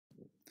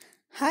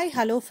Hi,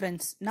 hello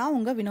friends. நான்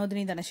உங்க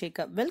Vinodhini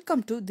Dhanasekar.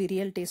 Welcome to the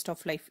real taste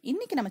of life.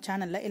 இன்னைக்கு நம்ம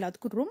சேனல்ல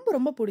எல்லாத்துக்கும்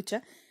ரொம்ப பிடிச்ச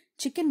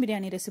சிக்கன்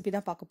பிரியாணி ரெசிபி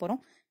தான் பார்க்க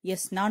போறோம்.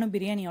 எஸ், நானும்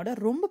பிரியாணியோட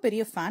ரொம்ப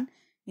பெரிய ஃபேன்.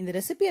 இந்த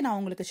ரெசிபியை நான்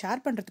உங்களுக்கு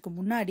ஷேர் பண்றதுக்கு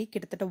முன்னாடி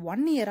கிட்டத்தட்ட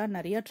 1 இயரா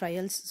நிறைய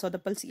ட்ரையல்ஸ்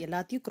சொதப்பல்ஸ்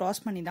எல்லாத்தையும்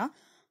கிராஸ் பண்ணி தான்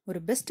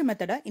ஒரு பெஸ்ட்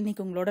மெத்தடை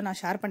இன்னைக்கு உங்களோட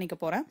நான் ஷேர் பண்ணிக்க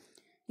போறேன்.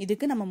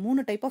 இதுக்கு நம்ம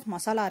 3 டைப் ஆஃப்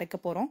மசாலா அரைக்க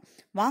போறோம்.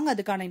 வாங்க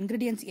அதுக்கான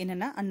இன்கிரீடியன்ஸ்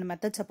என்னென்ன அந்த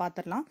மெத்தட்ஸை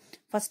பார்த்துடலாம்.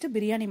 ஃபர்ஸ்ட்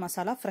பிரியாணி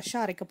மசாலா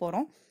ஃப்ரெஷ்ஷா அரைக்க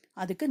போறோம்.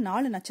 அதுக்கு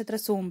 4 நட்சத்திர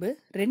சோம்பு,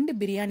 2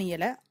 பிரியாணி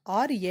இலை,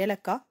 6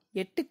 ஏலக்காய்,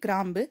 8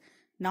 கிராம்பு,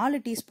 4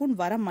 டீஸ்பூன்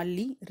வர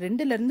மல்லி,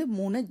 2ல இருந்து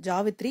 3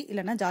 ஜாவித்ரி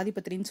இல்லைன்னா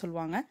ஜாதிபத்திரின்னு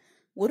சொல்லுவாங்க,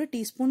 1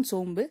 டீஸ்பூன்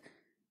சோம்பு,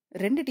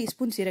 2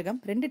 டீஸ்பூன் சீரகம்,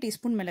 2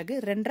 டீஸ்பூன் மிளகு,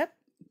 2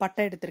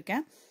 பட்டை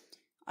எடுத்திருக்கேன்.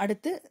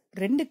 அடுத்து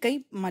 2 கை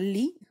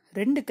மல்லி,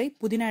 2 கை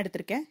புதினா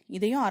எடுத்திருக்கேன்.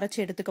 இதையும்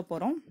அரைச்சி எடுத்துக்க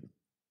போறோம்.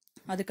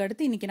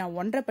 அதுக்கடுத்து இன்னைக்கு நான்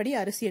 1.5 படி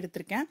அரிசி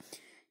எடுத்திருக்கேன்.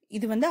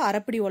 இது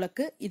அரைப்படி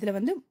உலக்கு. இதுல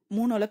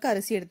 3 உலக்கு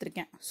அரிசி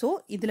எடுத்திருக்கேன். ஸோ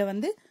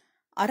இதுல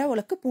அரை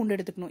உலக்கு பூண்டு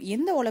எடுத்துக்கணும்.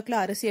 எந்த உலக்குல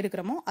அரிசி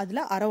எடுக்கிறோமோ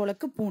அதுல அரை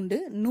உலக்கு பூண்டு,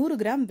 100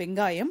 கிராம்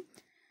வெங்காயம்,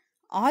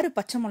 6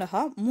 பச்சை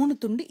மிளகா, 3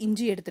 துண்டு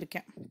இஞ்சி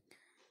எடுத்திருக்கேன்.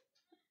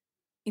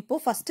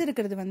 இப்போ ஃபர்ஸ்ட்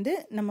இருக்கிறது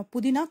நம்ம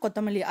புதினா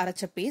கொத்தமல்லி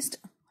அரைச்ச பேஸ்ட்.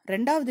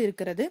 ரெண்டாவது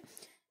இருக்கிறது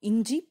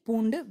இஞ்சி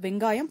பூண்டு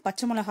வெங்காயம்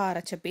பச்சை மிளகா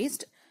அரைச்ச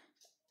பேஸ்ட்.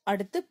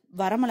 அடுத்து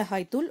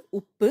வரமிளகாய் தூள்,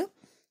 உப்பு,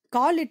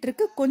 1/4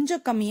 லிட்டருக்கு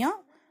கொஞ்சம் கம்மியா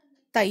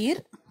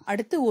தயிர்,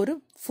 அடுத்து ஒரு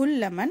ஃபுல்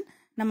லெமன்,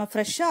 நம்ம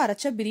ஃப்ரெஷ்ஷா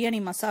அரைச்ச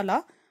பிரியாணி மசாலா,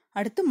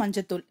 அடுத்து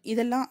மஞ்சத்தூள்.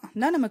 இதெல்லாம்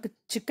தான் நமக்கு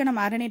சிக்கனை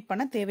மேரினேட்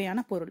பண்ண தேவையான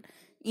பொருள்.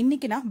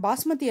 இன்னைக்கு நான்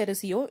பாஸ்மதி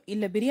அரிசியோ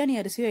இல்ல பிரியாணி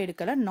அரிசியோ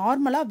எடுக்கல.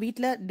 நார்மலா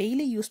வீட்ல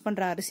டெய்லி யூஸ்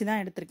பண்ற அரிசி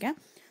தான் எடுத்திருக்கேன்.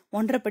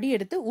 1.5 படி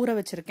எடுத்து ஊற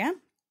வச்சிருக்கேன்.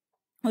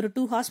 ஒரு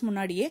 2 ஹார்ஸ்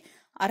முன்னாடியே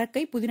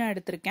அரைக்கை புதினா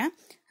எடுத்திருக்கேன்.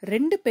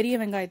 2 பெரிய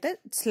வெங்காயத்தை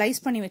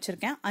ஸ்லைஸ் பண்ணி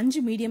வச்சிருக்கேன்.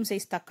 5 மீடியம்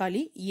சைஸ்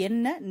தக்காளி,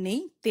 எண்ணெய்,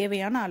 நெய்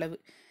தேவையான அளவு.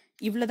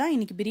 இவ்வளவுதான்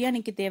இன்னைக்கு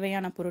பிரியாணிக்கு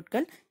தேவையான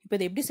பொருட்கள். இப்போ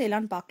இதை எப்படி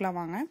செய்யலாம்னு பார்க்கலாம்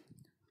வாங்க.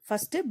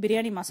 ஃபர்ஸ்ட்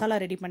பிரியாணி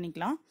மசாலா ரெடி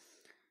பண்ணிக்கலாம்.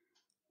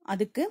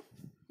 அதுக்கு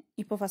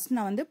இப்போ ஃபர்ஸ்ட்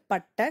நான்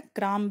பட்டை,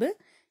 கிராம்பு,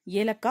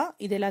 ஏலக்காய்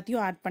இது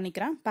எல்லாத்தையும் ஆட்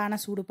பண்ணிக்கிறேன். பேனை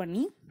சூடு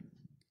பண்ணி.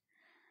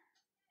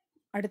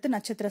 அடுத்து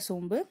நட்சத்திர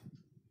சோம்பு,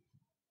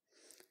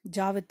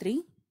 ஜாவித்ரி,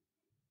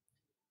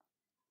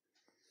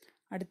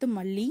 அடுத்து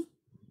மல்லி,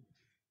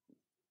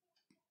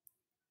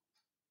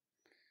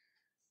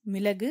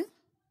 மிளகு,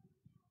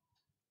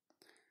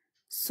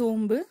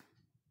 சோம்பு,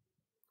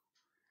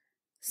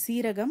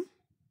 சீரகம்,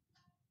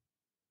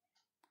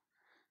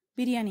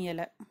 பிரியாணி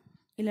இலை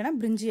இல்லைன்னா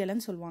பிரிஞ்சி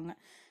இலைன்னு சொல்லுவாங்க.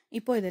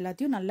 இப்போ இது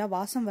எல்லாத்தையும் நல்லா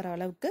வாசம் வர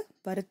அளவுக்கு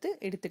வறுத்து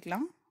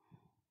எடுத்துக்கலாம்.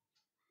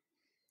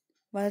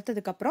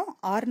 வறுத்ததுக்கு அப்புறம்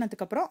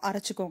ஆறுனதுக்கு அப்புறம்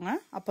அரைச்சிக்கோங்க.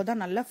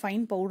 அப்போதான் நல்லா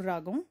ஃபைன் பவுடர்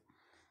ஆகும்.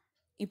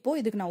 இப்போ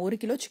இதுக்கு நான்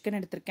 1 கிலோ சிக்கன்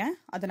எடுத்திருக்கேன்.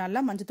 அதை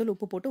நல்லா மஞ்சத்தூள்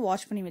உப்பு போட்டு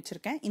வாஷ் பண்ணி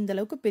வச்சிருக்கேன். இந்த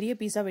அளவுக்கு பெரிய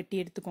பீஸா வெட்டி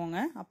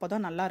எடுத்துக்கோங்க.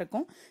 அப்போதான் நல்லா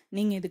இருக்கும்.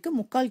 நீங்க இதுக்கு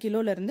 3/4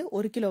 கிலோல இருந்து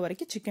 1 கிலோ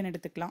வரைக்கும் சிக்கன்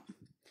எடுத்துக்கலாம்.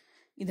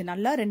 இது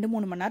நல்லா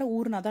 2-3 மணி நேரம்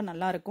ஊறினாதான்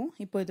நல்லா இருக்கும்.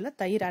 இப்போ இதுல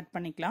தயிர் ஆட்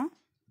பண்ணிக்கலாம்.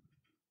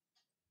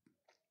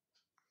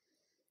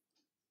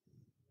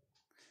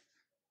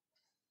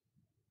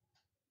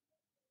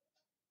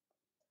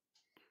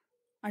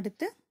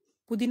 அடுத்து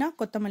புதினா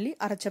கொத்தமல்லி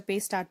அரைச்ச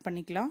பேஸ்ட் ஆட்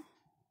பண்ணிக்கலாம்.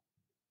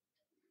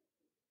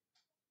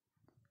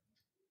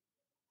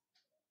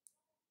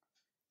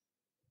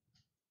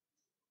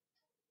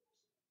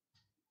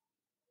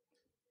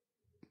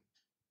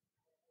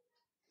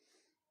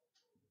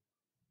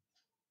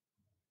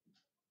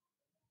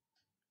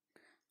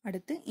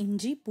 அடுத்து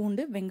இஞ்சி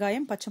பூண்டு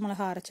வெங்காயம் பச்சை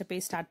மிளகா அரைச்ச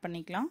பேஸ்ட் ஆட்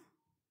பண்ணிக்கலாம்.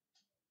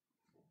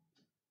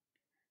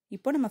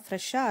 இப்போ நம்ம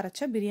ஃப்ரெஷ்ஷா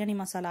அரைச்ச பிரியாணி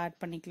மசாலா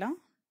ஆட் பண்ணிக்கலாம்.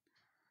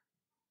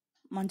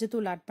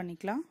 மஞ்சத்தூள் ஆட்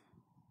பண்ணிக்கலாம்.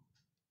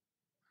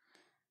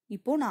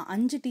 இப்போ நான்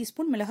 5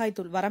 டீஸ்பூன் மிளகாய்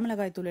தூள்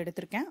வரமிளகாய் தூள்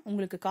எடுத்திருக்கேன்.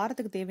 உங்களுக்கு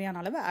காரத்துக்கு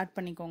தேவையான அளவு ஆட்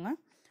பண்ணிக்கோங்க.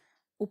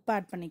 உப்பு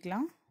ஆட்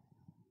பண்ணிக்கலாம்.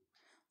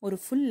 ஒரு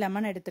ஃபுல்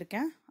லெமன்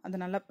எடுத்திருக்கேன். அதை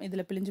நல்லா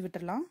இதில் பிழிஞ்சு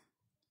விட்டுடலாம்.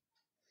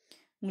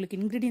 உங்களுக்கு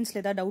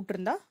இன்க்ரீடியன்ஸில் ஏதாவது டவுட்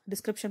இருந்தால்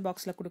டிஸ்கிரிப்ஷன்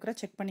பாக்ஸில் கொடுக்குற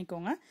செக்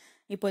பண்ணிக்கோங்க.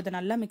 இப்போ இதை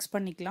நல்லா மிக்ஸ்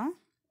பண்ணிக்கலாம்.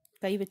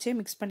 கை வச்சே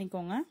மிக்ஸ்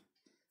பண்ணிக்கோங்க.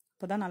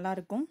 இப்போ தான்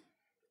நல்லாயிருக்கும்.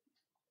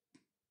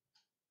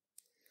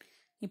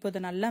 இப்போ இதை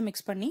நல்லா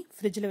மிக்ஸ் பண்ணி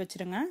ஃப்ரிட்ஜில்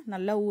வச்சுருங்க.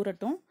 நல்லா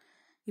ஊறட்டும்.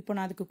 இப்போ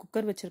நான் அதுக்கு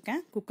குக்கர் வச்சுருக்கேன்.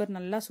 குக்கர்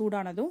நல்லா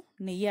சூடானதும்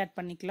நெய் ஆட்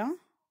பண்ணிக்கலாம்.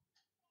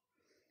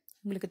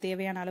 உங்களுக்கு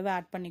தேவையான அளவு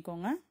ஆட்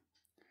பண்ணிக்கோங்க.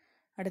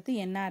 அடுத்து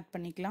எண்ணெய் ஆட்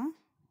பண்ணிக்கலாம்.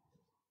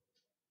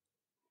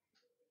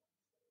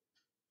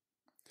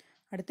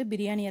 அடுத்து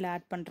பிரியாணி இலை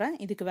ஆட் பண்ணுறேன்.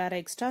 இதுக்கு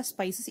வேறு எக்ஸ்ட்ரா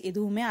ஸ்பைசஸ்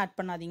எதுவுமே ஆட்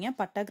பண்ணாதீங்க.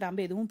 பட்டை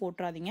கிராம்பு எதுவும்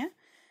போட்டுறாதீங்க.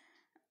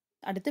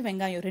 அடுத்து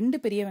வெங்காயம்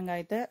 2 பெரிய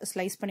வெங்காயத்தை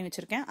ஸ்லைஸ் பண்ணி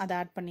வச்சுருக்கேன். அதை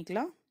ஆட்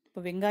பண்ணிக்கலாம்.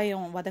 இப்போ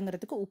வெங்காயம்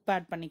வதங்குறதுக்கு உப்பு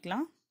ஆட்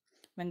பண்ணிக்கலாம்.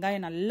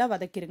 வெங்காயம் நல்லா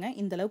வதக்கிடுங்க.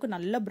 இந்த அளவுக்கு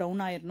நல்லா ப்ரௌன்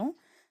ஆயிடணும்.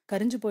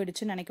 கரிஞ்சு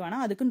போயிடுச்சுன்னு நினைக்க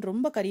வேணாம். அதுக்குன்னு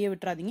ரொம்ப கறியை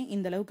விட்டுறாதீங்க.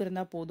 இந்த அளவுக்கு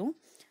இருந்தால் போதும்.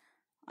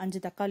 5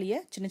 தக்காளியை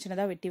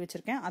சின்னதாக வெட்டி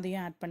வச்சுருக்கேன்.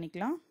 அதையும் ஆட்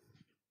பண்ணிக்கலாம்.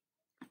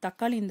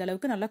 தக்காளி இந்த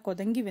அளவுக்கு நல்லா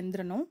கொதங்கி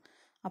வெந்துடணும்.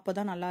 அப்போ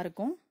தான்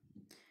நல்லாயிருக்கும்.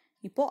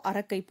 இப்போ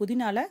அரைக்கை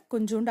புதினால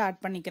கொஞ்சோண்டு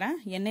ஆட் பண்ணிக்கிறேன்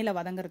எண்ணெயில்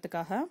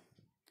வதங்கிறதுக்காக.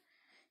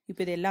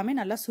 இப்போ இது எல்லாமே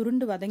நல்லா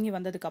சுருண்டு வதங்கி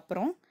வந்ததுக்கு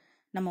அப்புறம்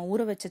நம்ம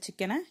ஊற வச்ச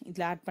சிக்கனை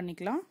இதில் ஆட்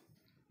பண்ணிக்கலாம்.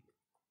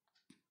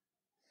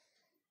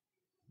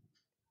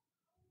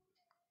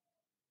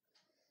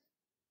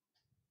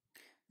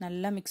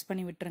 நல்லா மிக்ஸ்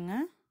பண்ணி விட்டுருங்க.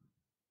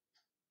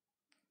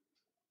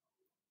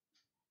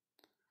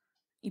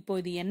 இப்போ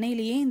இது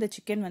எண்ணெயிலேயே இந்த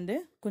சிக்கன் வந்து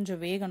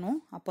கொஞ்சம் வேகணும்,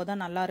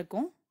 அப்போதான் நல்லா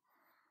இருக்கும்.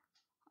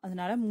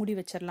 அதனால மூடி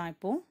வச்சிடலாம்.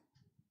 இப்போ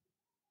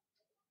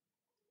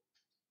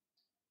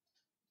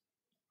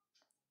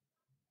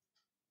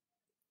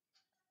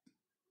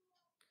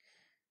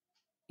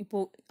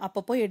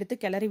அப்பப்போ எடுத்து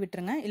கிளறி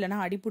விட்டுருங்க, இல்லைனா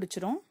அடி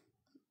பிடிச்சிரும்.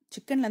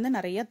 சிக்கன்லேருந்து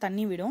நிறைய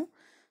தண்ணி விடும்.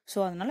 ஸோ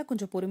அதனால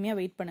கொஞ்சம் பொறுமையாக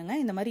வெயிட் பண்ணுங்க.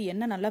 இந்த மாதிரி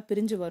எண்ணெய் நல்லா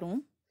பிரிஞ்சு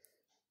வரும்.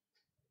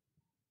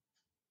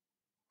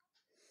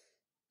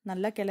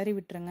 நல்லா கிளறி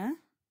விட்டுருங்க.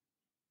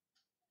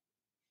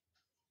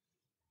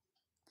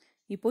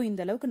 இப்போ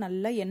இந்த அளவுக்கு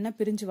நல்லா எண்ணெய்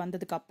பிரிஞ்சு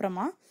வந்ததுக்கு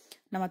அப்புறமா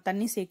நம்ம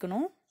தண்ணி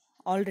சேர்க்கணும்.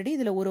 ஆல்ரெடி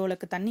இதில் 1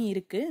 உலக்கு தண்ணி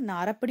இருக்குது. நான்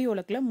அரைப்படி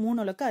உலக்கில்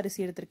 3 உலக்கு அரிசி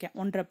எடுத்திருக்கேன்,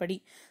 1.5 படி.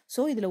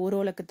 ஸோ இதில் 1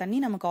 உலக்கு தண்ணி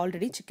நமக்கு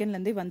ஆல்ரெடி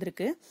சிக்கன்லேருந்தே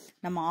வந்திருக்கு.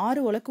 நம்ம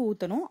 6 உலக்கு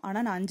ஊற்றணும்,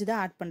 ஆனால் நான் 5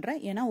 தான் ஆட் பண்ணுறேன்,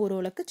 ஏன்னா 1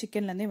 உலக்கு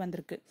சிக்கன்லேருந்தே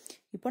வந்திருக்கு.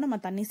 இப்போ நம்ம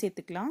தண்ணி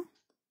சேர்த்துக்கலாம்.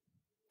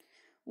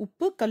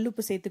 உப்பு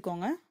கல்லுப்பு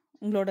சேர்த்துக்கோங்க,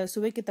 உங்களோட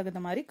சுவைக்கு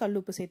தகுந்த மாதிரி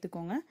கல்லுப்பு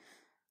சேர்த்துக்கோங்க.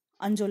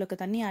 5 உலக்கு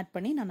தண்ணி ஆட்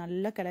பண்ணி நான்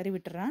நல்லா கிளறி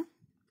விட்டுறேன்.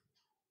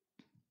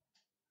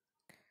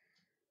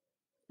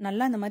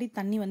 நல்லா இந்த மாதிரி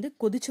தண்ணி வந்து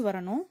கொதிச்சு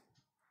வரணும்.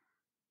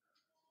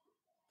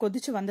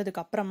 கொதிச்சு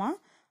வந்ததுக்கு அப்புறமா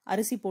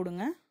அரிசி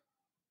போடுங்க.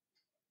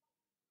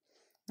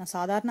 நான்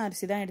சாதாரண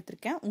அரிசி தான்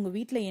எடுத்திருக்கேன். உங்கள்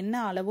வீட்டில் என்ன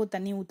அளவோ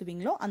தண்ணி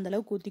ஊற்றுவீங்களோ அந்த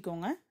அளவுக்கு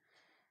ஊற்றிக்கோங்க.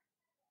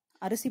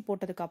 அரிசி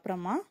போட்டதுக்கு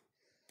அப்புறமா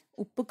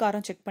உப்பு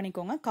காரம் செக்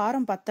பண்ணிக்கோங்க.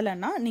 காரம்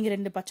பத்தலைன்னா நீங்கள்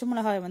 2 பச்சை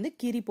மிளகாய் வந்து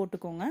கீரி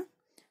போட்டுக்கோங்க.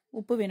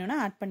 உப்பு வேணும்னா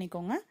ஆட்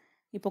பண்ணிக்கோங்க.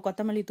 இப்போ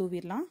கொத்தமல்லி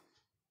தூவிடலாம்,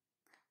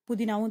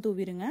 புதினாவும்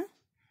தூவிடுங்க.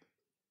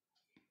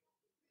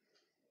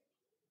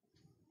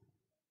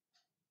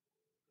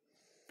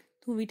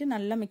 தூவிட்டு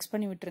நல்லா மிக்ஸ்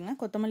பண்ணி விட்டுருங்க.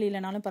 கொத்தமல்லி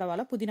இல்லைனாலும்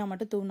பரவாயில்ல, புதினா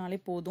மட்டும் தூவினாலே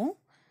போதும்.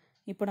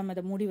 இப்போ நம்ம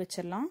இதை மூடி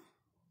வச்சிடலாம்.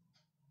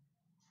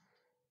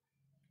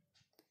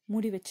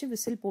 மூடி வச்சு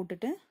விசில்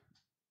போட்டுட்டு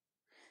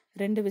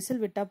 2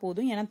 விசில் விட்டால்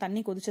போதும், ஏன்னா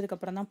தண்ணி கொதிச்சதுக்கு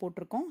அப்புறம் தான்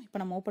போட்டிருக்கோம். இப்போ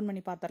நம்ம ஓப்பன்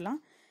பண்ணி பார்த்துடலாம்.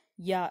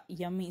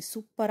 யம்மி,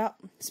 சூப்பராக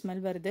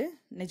ஸ்மெல் வருது.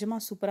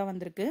 நிஜமாக சூப்பராக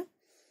வந்திருக்கு.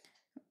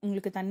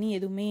 உங்களுக்கு தண்ணி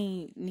எதுவுமே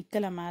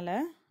நிற்கலை, மேலே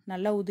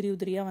நல்லா உதிரி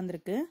உதிரியாக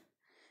வந்திருக்கு.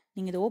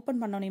 நீங்கள் இதை ஓப்பன்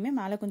பண்ணோன்னே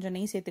மேலே கொஞ்சம்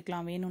நெய்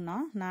சேர்த்துக்கலாம் வேணும்னா.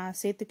 நான்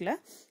சேர்த்துக்கல,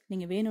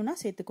 நீங்கள் வேணும்னா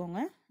சேர்த்துக்கோங்க,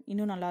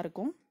 இன்னும்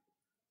நல்லாயிருக்கும்.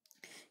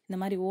 இந்த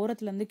மாதிரி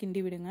ஓரத்துலேருந்து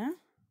கிண்டி விடுங்க,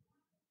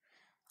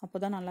 அப்போ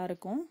தான்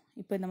நல்லாயிருக்கும்.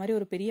 இப்போ இந்த மாதிரி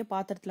ஒரு பெரிய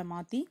பாத்திரத்தில்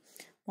மாற்றி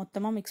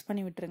மொத்தமாக மிக்ஸ்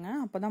பண்ணி விட்டுருங்க.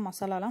 அப்போ தான்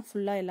மசாலாலாம்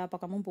ஃபுல்லாக எல்லா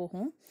பக்கமும்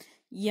போகும்.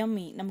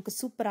 யம்மி, நமக்கு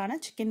சூப்பரான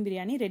சிக்கன்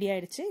பிரியாணி ரெடி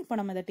ஆயிடுச்சு. இப்போ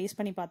நம்ம இதை டேஸ்ட்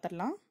பண்ணி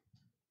பார்த்துடலாம்.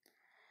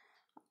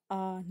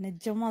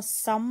 நிஜமாக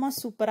செம்ம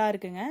சூப்பராக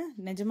இருக்குங்க.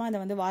 நிஜமாக இதை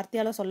வந்து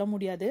வார்த்தையால் சொல்ல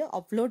முடியாது,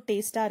 அவ்வளோ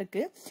டேஸ்ட்டாக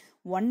இருக்குது.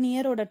 1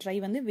 இயரோட ட்ரை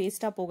வந்து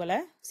வேஸ்ட்டாக போகலை.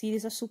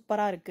 சீரியஸாக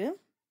சூப்பராக இருக்குது.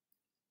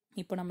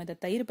 இப்போ நம்ம இதை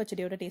தயிர்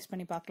பச்சடியோட டேஸ்ட்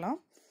பண்ணி பார்க்கலாம்.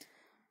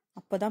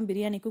 அப்போ தான்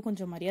பிரியாணிக்கும்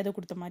கொஞ்சம் மரியாதை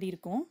கொடுத்த மாதிரி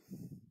இருக்கும்.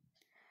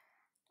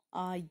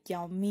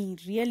 யம்மி,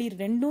 ரியலி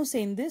ரெண்டும்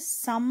சேர்ந்து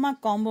செம்ம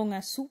காம்போங்க,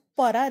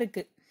 சூப்பராக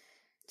இருக்குது.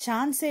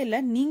 சான்ஸே இல்லை.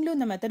 நீங்களும்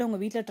இந்த மெத்தடை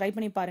உங்கள் வீட்டில் ட்ரை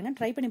பண்ணி பாருங்கள்.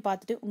 ட்ரை பண்ணி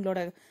பார்த்துட்டு உங்களோட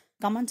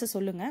கமெண்ட்ஸை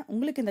சொல்லுங்கள்.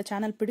 உங்களுக்கு இந்த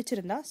சேனல்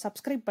பிடிச்சிருந்தா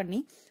சப்ஸ்கிரைப் பண்ணி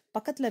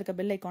பக்கத்தில் இருக்க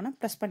பெல் ஐக்கானை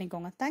ப்ரெஸ்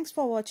பண்ணிக்கோங்க. தேங்க்ஸ்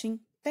ஃபார் வாட்சிங்.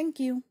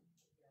 தேங்க்யூ.